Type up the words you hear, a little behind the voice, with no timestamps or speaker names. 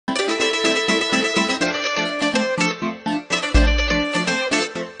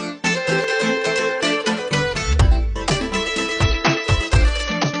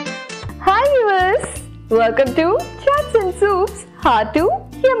Welcome to Chats and Soups, How to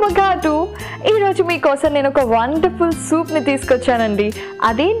Yamagatu. ఈ రోజు మీకోసం నేను ఒక వండర్ఫుల్ సూప్ ని తీసుకొచ్చానండి.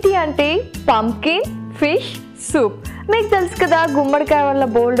 అదేంటి అంటే పంకిన్ ఫిష్ సూప్. మీకు తెలుసు కదా గుమ్మడికాయ వల్ల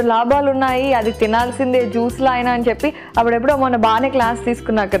బోల్డ్ లాభాలు ఉన్నాయి, అది తినాల్సిందే జ్యూస్లో అయినా అని చెప్పి అప్పుడెప్పుడో మొన్న బాగానే క్లాస్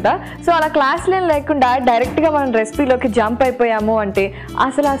తీసుకున్నా కదా. సో అలా క్లాస్లో లేకుండా డైరెక్ట్గా మనం రెసిపీలోకి జంప్ అయిపోయాము అంటే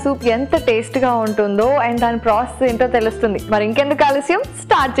అసలు ఆ సూప్ ఎంత టేస్ట్గా ఉంటుందో అండ్ దాని ప్రాసెస్ ఏంటో తెలుస్తుంది. మరి ఇంకెందుకు ఆలస్యం,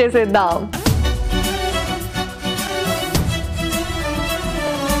 స్టార్ట్ చేసేద్దాం.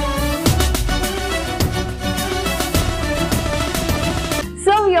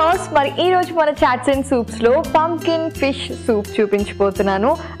 మరి ఈ రోజు మన చాట్స్ అండ్ సూప్స్ లో పంకిన్ ఫిష్ సూప్ చూపించబోతున్నాను.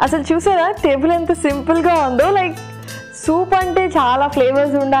 అసలు చూసారా టేబుల్ ఎంత సింపుల్ గా ఉందో. లైక్ సూప్ అంటే చాలా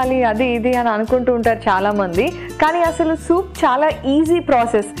ఫ్లేవర్స్ ఉండాలి అది ఇది అని అనుకుంటూ ఉంటారు చాలా మంది, కానీ అసలు సూప్ చాలా ఈజీ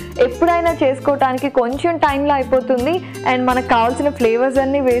ప్రాసెస్. ఎప్పుడైనా చేసుకోవటానికి కొంచెం టైంలో అయిపోతుంది అండ్ మనకు కావాల్సిన ఫ్లేవర్స్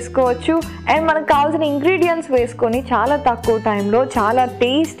అన్నీ వేసుకోవచ్చు అండ్ మనకు కావాల్సిన ఇంగ్రీడియంట్స్ వేసుకొని చాలా తక్కువ టైంలో చాలా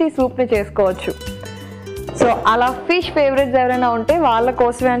టేస్టీ సూప్ని చేసుకోవచ్చు. సో అలా ఫిష్ ఫేవరెట్స్ ఎవరైనా ఉంటే వాళ్ళ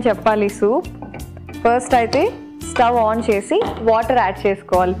కోసమే అని చెప్పాలి ఈ సూప్. ఫస్ట్ అయితే స్టవ్ ఆన్ చేసి వాటర్ యాడ్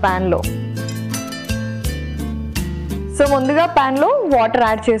చేసుకోవాలి ప్యాన్లో. సో ముందుగా ప్యాన్లో వాటర్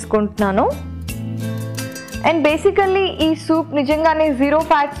యాడ్ చేసుకుంటున్నాను. అండ్ బేసికల్లీ ఈ సూప్ నిజంగానే జీరో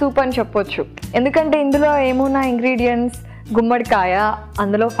ఫ్యాట్ సూప్ అని చెప్పొచ్చు. ఎందుకంటే ఇందులో ఏమున్న ఇంగ్రీడియంట్స్, గుమ్మడికాయ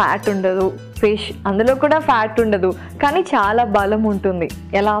అందులో ఫ్యాట్ ఉండదు, ఫిష్ అందులో కూడా ఫ్యాట్ ఉండదు, కానీ చాలా బలం ఉంటుంది.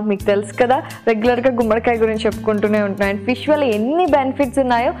 ఎలా మీకు తెలుసు కదా, రెగ్యులర్గా గుమ్మడికాయ గురించి చెప్పుకుంటూనే ఉంటున్నాయి. అండ్ ఫిష్ వల్ల ఎన్ని బెనిఫిట్స్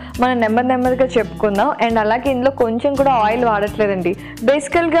ఉన్నాయో మనం నెమ్మదిగా చెప్పుకుందాం. అండ్ అలాగే ఇందులో కొంచెం కూడా ఆయిల్ వాడట్లేదండి.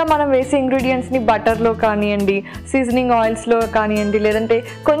 బేసికల్గా మనం వేసే ఇంగ్రీడియంట్స్ని బటర్లో కానివ్వండి, సీజనింగ్ ఆయిల్స్లో కానివ్వండి, లేదంటే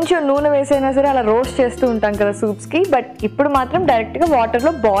కొంచెం నూనె వేసైనా సరే అలా రోస్ట్ చేస్తూ ఉంటాం కదా సూప్స్కి. బట్ ఇప్పుడు మాత్రం డైరెక్ట్గా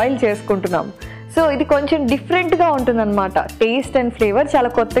వాటర్లో బాయిల్ చేసుకుంటున్నాం. సో ఇది కొంచెం డిఫరెంట్గా ఉంటుంది అనమాట. టేస్ట్ అండ్ ఫ్లేవర్ చాలా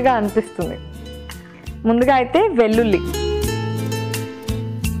కొత్తగా అనిపిస్తుంది. ముందుగా అయితే వెల్లుల్లి,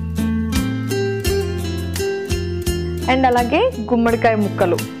 అండ్ అలాగే గుమ్మడికాయ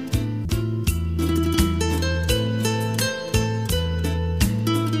ముక్కలు,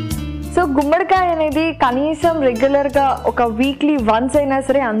 సో గుమ్మడికాయ అనేది కనీసం రెగ్యులర్గా ఒక వీక్లీ వన్స్ అయినా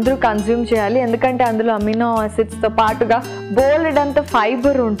సరే అందరూ కన్జ్యూమ్ చేయాలి. ఎందుకంటే అందులో అమినో యాసిడ్స్తో పాటుగా బోల్డ్ అంత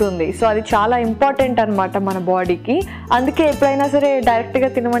ఫైబర్ ఉంటుంది. సో అది చాలా ఇంపార్టెంట్ అనమాట మన బాడీకి. అందుకే ఎప్పుడైనా సరే డైరెక్ట్గా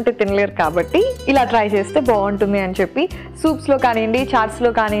తినమంటే తినలేరు, కాబట్టి ఇలా ట్రై చేస్తే బాగుంటుంది అని చెప్పి సూప్స్లో కానివ్వండి,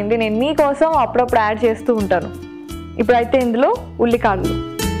 చాట్స్లో కానివ్వండి నేను మీకోసం అప్పుడప్పుడు యాడ్ చేస్తూ ఉంటాను. ఇప్పుడైతే ఇందులో ఉల్లికాడలు,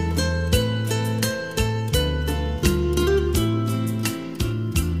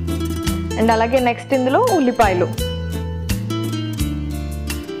 అండ్ అలాగే నెక్స్ట్ ఇందులో ఉల్లిపాయలు,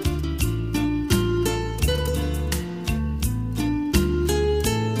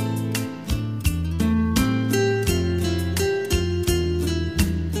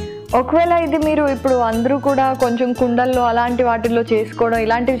 ఒకవేళ ఇది మీరు ఇప్పుడు అందరూ కూడా కొంచెం కుండల్లో అలాంటి వాటిల్లో చేసుకోవడం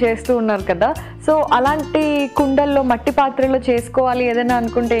ఇలాంటివి చేస్తూ ఉన్నారు కదా. సో అలాంటి కుండల్లో మట్టి పాత్రలో చేసుకోవాలి ఏదైనా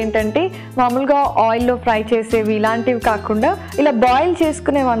అనుకుంటే ఏంటంటే మామూలుగా ఆయిల్లో ఫ్రై చేసేవి ఇలాంటివి కాకుండా ఇలా బాయిల్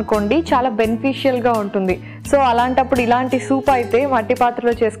చేసుకునేవి అనుకోండి, చాలా బెనిఫిషియల్గా ఉంటుంది. సో అలాంటప్పుడు ఇలాంటి సూప్ అయితే మట్టి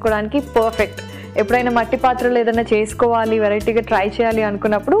పాత్రలో చేసుకోవడానికి పర్ఫెక్ట్. ఎప్పుడైనా మట్టి పాత్రలో ఏదైనా చేసుకోవాలి, వెరైటీగా ట్రై చేయాలి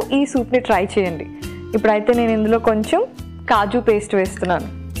అనుకున్నప్పుడు ఈ సూప్ని ట్రై చేయండి. ఇప్పుడైతే నేను ఇందులో కొంచెం కాజు పేస్ట్ వేస్తున్నాను.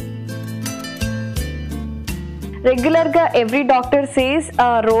 రెగ్యులర్గా ఎవ్రీ డాక్టర్ సేస్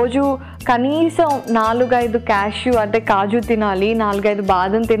రోజు కనీసం 4-5 క్యాష్యూ అంటే కాజు తినాలి, 4-5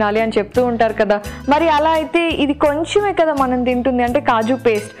 బాదం తినాలి అని చెప్తూ ఉంటారు కదా. మరి అలా అయితే ఇది కొంచెమే కదా మనం తింటుంది. అంటే కాజు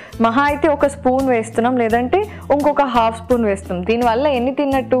పేస్ట్ మహా అయితే 1 స్పూన్ వేస్తున్నాం, లేదంటే ఇంకొక ½ స్పూన్ వేస్తున్నాం. దీనివల్ల ఎన్ని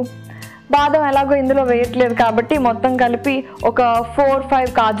తిన్నట్టు? బాదం ఎలాగో ఇందులో వేయట్లేదు కాబట్టి మొత్తం కలిపి ఒక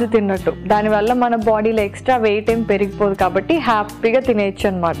 4-5 కాజు తిన్నట్టు. దానివల్ల మన బాడీలో ఎక్స్ట్రా వెయిట్ ఏం పెరిగిపోదు కాబట్టి హ్యాపీగా తినేయచ్చు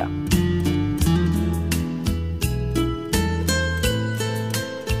అనమాట.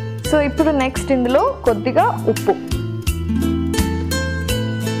 సో ఇప్పుడు నెక్స్ట్ ఇందులో కొద్దిగా ఉప్పు,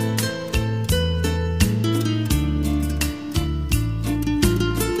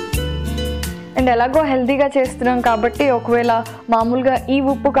 అండ్ ఎలాగో హెల్తీగా చేస్తున్నాం కాబట్టి ఒకవేళ మామూలుగా ఈ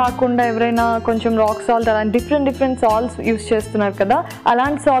ఉప్పు కాకుండా ఎవరైనా కొంచెం రాక్ సాల్ట్ అలా డిఫరెంట్ సాల్ట్స్ యూస్ చేస్తున్నారు కదా,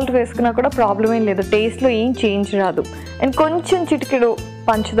 అలాంటి సాల్ట్ వేసుకున్నా కూడా ప్రాబ్లం ఏం లేదు, టేస్ట్లో ఏం చేంజ్ రాదు. అండ్ కొంచెం చిటికెడు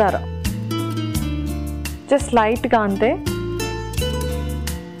పంచదార, జస్ట్ లైట్గా అంతే.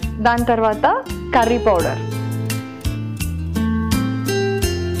 దాని తర్వాత కర్రీ పౌడర్.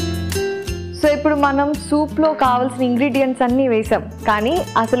 సో ఇప్పుడు మనం సూప్లో కావాల్సిన ఇంగ్రీడియంట్స్ అన్నీ వేసాం, కానీ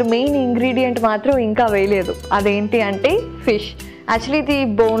అసలు మెయిన్ ఇంగ్రీడియంట్ మాత్రం ఇంకా వేయలేదు. అదేంటి అంటే ఫిష్. యాక్చువల్లీ ఇది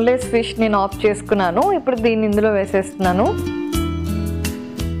బోన్లెస్ ఫిష్ నేను ఆఫ్ చేసుకున్నాను. ఇప్పుడు దీన్ని ఇందులో వేసేస్తున్నాను.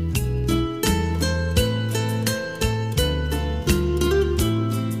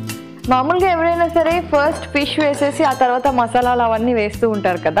 మామూలుగా ఎవరైనా సరే ఫస్ట్ ఫిష్ వేసేసి ఆ తర్వాత మసాలాలు అవన్నీ వేస్తూ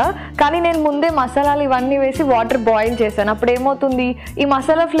ఉంటారు కదా, కానీ నేను ముందే మసాలాలు ఇవన్నీ వేసి వాటర్ బాయిల్ చేశాను. అప్పుడు ఏమవుతుంది, ఈ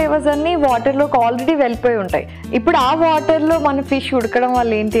మసాలా ఫ్లేవర్స్ అన్నీ వాటర్లోకి ఆల్రెడీ వెళ్ళిపోయి ఉంటాయి. ఇప్పుడు ఆ వాటర్లో మన ఫిష్ ఉడకడం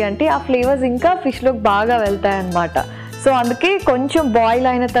వల్ల ఏంటి అంటే ఆ ఫ్లేవర్స్ ఇంకా ఫిష్లోకి బాగా వెళ్తాయి అన్నమాట. సో అందుకే కొంచెం బాయిల్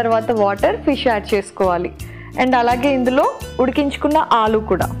అయిన తర్వాత వాటర్ ఫిష్ యాడ్ చేసుకోవాలి. అండ్ అలాగే ఇందులో ఉడికించుకున్న ఆలు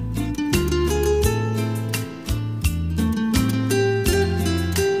కూడా.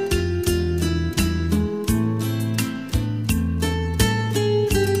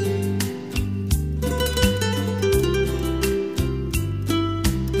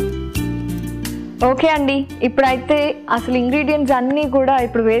 ఓకే అండి, ఇప్పుడైతే అసలు ఇంగ్రీడియంట్స్ అన్నీ కూడా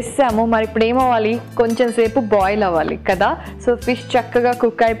ఇప్పుడు వేసాము. మరి ఇప్పుడు ఏమవ్వాలి, కొంచెం సేపు బాయిల్ అవ్వాలి కదా. సో ఫిష్ చక్కగా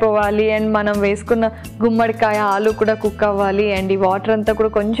కుక్ అయిపోవాలి అండ్ మనం వేసుకున్న గుమ్మడికాయ ఆలు కూడా కుక్ అవ్వాలి. అండ్ ఈ వాటర్ అంతా కూడా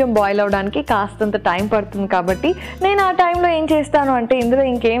కొంచెం బాయిల్ అవ్వడానికి కాస్తంత టైం పడుతుంది. కాబట్టి నేను ఆ టైంలో ఏం చేస్తాను అంటే ఇందులో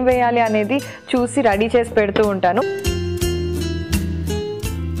ఇంకేం వేయాలి అనేది చూసి రెడీ చేసి పెడుతూ ఉంటాను.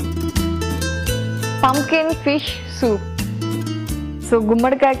 Pumpkin fish soup. సో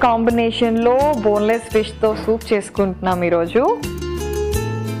గుమ్మడికాయ కాంబినేషన్లో బోన్లెస్ ఫిష్తో సూప్ చేసుకుంటున్నాం ఈరోజు.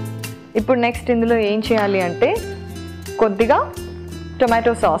 ఇప్పుడు నెక్స్ట్ ఇందులో ఏం చేయాలి అంటే కొద్దిగా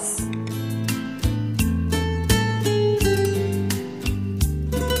టొమాటో సాస్,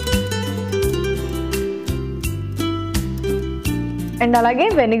 అండ్ అలాగే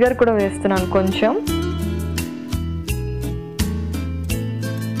వెనిగర్ కూడా వేస్తున్నాను కొంచెం.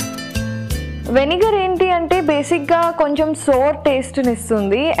 వెనిగర్ ఏంటి అంటే బేసిక్గా కొంచెం సోర్ టేస్ట్ని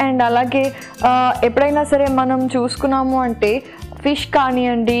ఇస్తుంది. అండ్ అలాగే ఎప్పుడైనా సరే మనం చూసుకున్నాము అంటే ఫిష్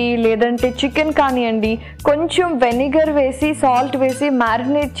కానివ్వండి లేదంటే చికెన్ కానివ్వండి, కొంచెం వెనిగర్ వేసి సాల్ట్ వేసి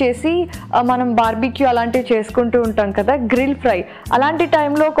మ్యారినేట్ చేసి మనం బార్బిక్యూ అలాంటివి చేసుకుంటూ ఉంటాం కదా, గ్రిల్ ఫ్రై. అలాంటి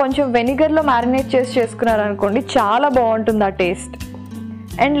టైంలో కొంచెం వెనిగర్లో మ్యారినేట్ చేసి చేసుకున్నారనుకోండి చాలా బాగుంటుంది ఆ టేస్ట్.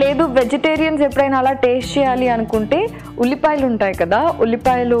 అండ్ లేదు వెజిటేరియన్స్ ఎప్పుడైనా అలా టేస్ట్ చేయాలి అనుకుంటే ఉల్లిపాయలు ఉంటాయి కదా,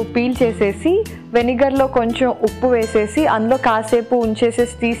 ఉల్లిపాయలు పీల్ చేసేసి వెనిగర్లో కొంచెం ఉప్పు వేసేసి అందులో కాసేపు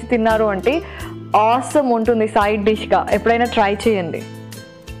ఉంచేసేసి తీసి తిన్నారు అంటే ఆసమ్ ఉంటుంది సైడ్ డిష్గా. ఎప్పుడైనా ట్రై చేయండి.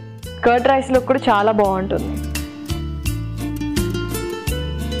 కర్డ్ రైస్లో కూడా చాలా బాగుంటుంది.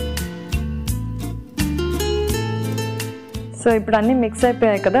 సో ఇప్పుడు అన్నీ మిక్స్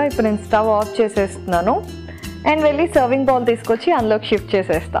అయిపోయాయి కదా, ఇప్పుడు నేను స్టవ్ ఆఫ్ చేసేస్తున్నాను అండ్ వెళ్ళి సర్వింగ్ బౌల్ తీసుకొచ్చి అందులోకి షిఫ్ట్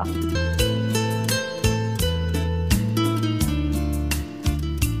చేసేస్తా.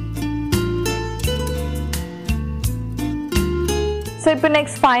 సో ఇప్పుడు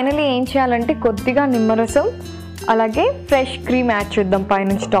నెక్స్ట్ ఫైనలీ ఏం చేయాలంటే కొద్దిగా నిమ్మరసం అలాగే ఫ్రెష్ క్రీమ్ యాడ్ చేద్దాం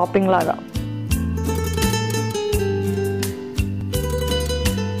పైనుంచి టాపింగ్ లాగా.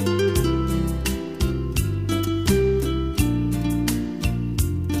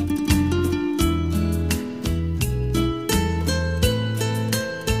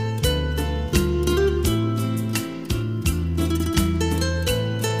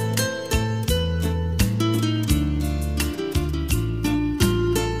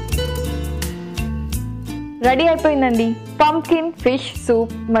 రెడీ అయిపోయిందండి పంకిన్ ఫిష్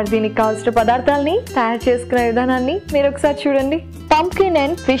సూప్. మరి దీనికి కావాల్సిన పదార్థాలని తయారు చేసుకునే విధానాన్ని మీరు ఒకసారి చూడండి. పంకిన్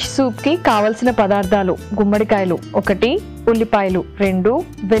అండ్ ఫిష్ సూప్కి కావలసిన పదార్థాలు: గుమ్మడికాయలు 1, ఉల్లిపాయలు 2,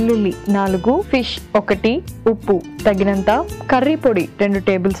 వెల్లుల్లి 4, ఫిష్ 1, ఉప్పు తగినంత, కర్రీ పొడి 2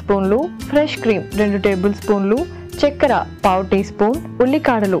 టేబుల్ స్పూన్లు, ఫ్రెష్ క్రీమ్ 2 టేబుల్ స్పూన్లు, చక్కెర 1/2 టీ స్పూన్,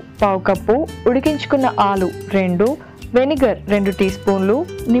 ఉల్లికాడలు 1/2 కప్పు, ఉడికించుకున్న ఆలు 2, వెనిగర్ 2 టీ స్పూన్లు,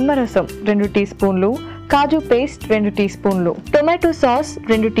 నిమ్మరసం 2 టీ స్పూన్లు, కాజు పేస్ట్ 2 టీ స్పూన్లు, టొమాటో సాస్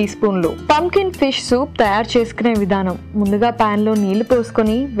 2 టీ స్పూన్లు. పంకిన్ ఫిష్ సూప్ తయారు చేసుకునే విధానం: ముందుగా ప్యాన్ లో నీళ్లు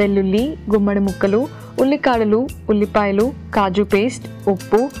పోసుకొని వెల్లుల్లి, గుమ్మడి ముక్కలు, ఉల్లికాడలు, ఉల్లిపాయలు, కాజు పేస్ట్,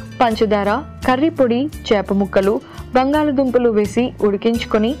 ఉప్పు, పంచదార, కర్రీ పొడి, చేప ముక్కలు, బంగాళదుంపలు వేసి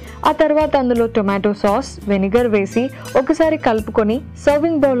ఉడికించుకొని ఆ తర్వాత అందులో టొమాటో సాస్, వెనిగర్ వేసి ఒకసారి కలుపుకొని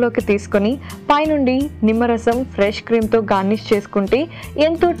సర్వింగ్ బౌల్లోకి తీసుకొని పైనుండి నిమ్మరసం, ఫ్రెష్ క్రీమ్తో గార్నిష్ చేసుకుంటే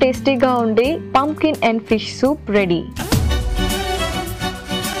ఎంతో టేస్టీగా ఉండే pumpkin and fish soup ready.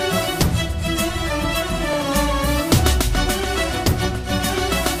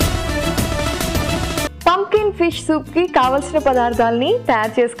 Pumpkin fish soup కి కావలసిన పదార్థాలని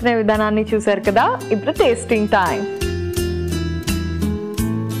తయారు చేసుకునే విధానాన్ని చూసారు కదా. ఇప్పుడు టేస్టింగ్ టైం.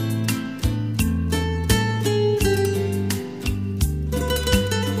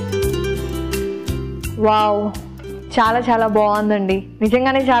 వావ్, చాలా చాలా బాగుందండి.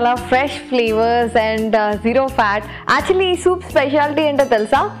 నిజంగానే చాలా fresh flavours and zero fat. Actually ఈ సూప్ స్పెషాలిటీ ఏంటో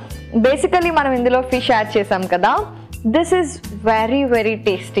తెలుసా? బేసికలీ మనం ఇందులో ఫిష్ యాడ్ చేసాం కదా. This is very very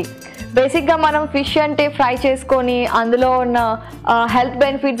tasty. బేసిక్గా మనం ఫిష్ అంటే ఫ్రై చేసుకొని అందులో ఉన్న హెల్త్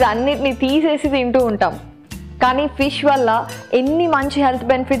బెనిఫిట్స్ అన్నిటిని తీసేసి తింటూ ఉంటాం. కానీ ఫిష్ వల్ల ఎన్ని మంచి హెల్త్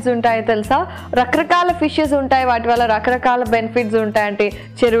బెనిఫిట్స్ ఉంటాయో తెలుసా? రకరకాల ఫిషెస్ ఉంటాయి, వాటి వల్ల రకరకాల బెనిఫిట్స్ ఉంటాయి. అంటే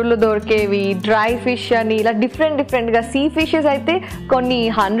చెరువుల్లో దొరికేవి, డ్రై ఫిష్ అని, ఇలా డిఫరెంట్గా సీ ఫిషెస్ అయితే కొన్ని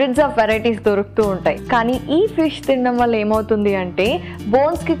హండ్రెడ్స్ ఆఫ్ వెరైటీస్ దొరుకుతూ ఉంటాయి. కానీ ఈ ఫిష్ తినడం వల్ల ఏమవుతుంది అంటే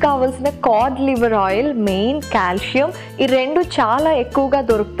బోన్స్కి కావాల్సిన Codd liver oil, main calcium, ఈ రెండు చాలా ఎక్కువగా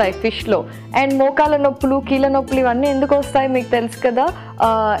దొరుకుతాయి ఫిష్లో. అండ్ మోకాల నొప్పులు, కీళ్ళ నొప్పులు ఇవన్నీ ఎందుకు వస్తాయి మీకు తెలుసు కదా?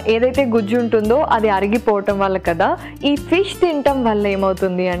 ఏదైతే గుజ్జు ఉంటుందో అది అరిగిపోవటం వల్ల కదా. ఈ ఫిష్ తినటం వల్ల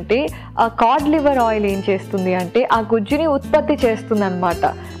ఏమవుతుంది అంటే ఆ కాడ్ లివర్ ఆయిల్ ఏం చేస్తుంది అంటే ఆ గుజ్జుని ఉత్పత్తి చేస్తుంది అనమాట.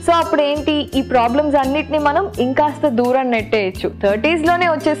 సో అప్పుడు ఏంటి, ఈ ప్రాబ్లమ్స్ అన్నిటిని మనం ఇంకాస్త దూరం నెట్టేయచ్చు. 30sలోనే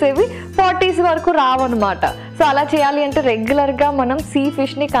వచ్చేసేవి 40s వరకు రావన్నమాట. సో అలా చేయాలి అంటే రెగ్యులర్గా మనం సీ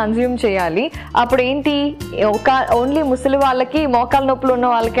ఫిష్ని కన్జ్యూమ్ చేయాలి. అప్పుడు ఏంటి, ఓన్లీ ముసలి వాళ్ళకి, మోకాల నొప్పులు ఉన్న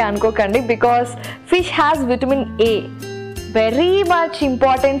వాళ్ళకి అనుకోకండి. Because fish has vitamin A, very much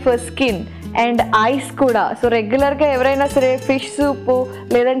important for skin and ice కూడా. సో రెగ్యులర్గా ఎవరైనా సరే ఫిష్ సూప్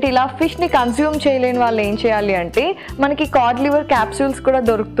లేదంటే ఇలా ఫిష్ని కన్జ్యూమ్ చేయలేని వాళ్ళు ఏం చేయాలి అంటే మనకి కాడ్ లివర్ క్యాప్సూల్స్ కూడా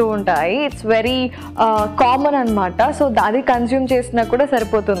దొరుకుతూ ఉంటాయి. ఇట్స్ వెరీ కామన్ అనమాట. సో అది కన్జ్యూమ్ చేసినా కూడా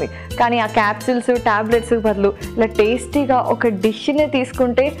సరిపోతుంది. కానీ ఆ క్యాప్సూల్స్, ట్యాబ్లెట్స్ బదులు ఇలా టేస్టీగా ఒక డిష్ని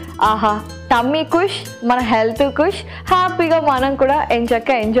తీసుకుంటే ఆహా, టమ్మీ కుష్, మన హెల్త్ కుష్, హ్యాపీగా మనం కూడా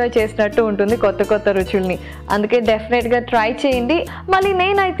ఎంజాయ్ చేసినట్టు ఉంటుంది కొత్త కొత్త రుచుల్ని. అందుకే డెఫినెట్గా ట్రై చేయండి. మళ్ళీ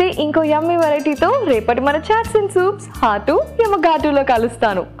నేనైతే ఇంకో యమ్మీ వెరైటీతో రేపటి మన చాట్స్ అండ్ సూప్స్ హాటు యమఘాటులో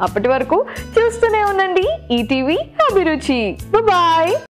కలుస్తాను. అప్పటి వరకు చూస్తూనే ఉండండి ఈటీవీ అభిరుచి. బాయ్.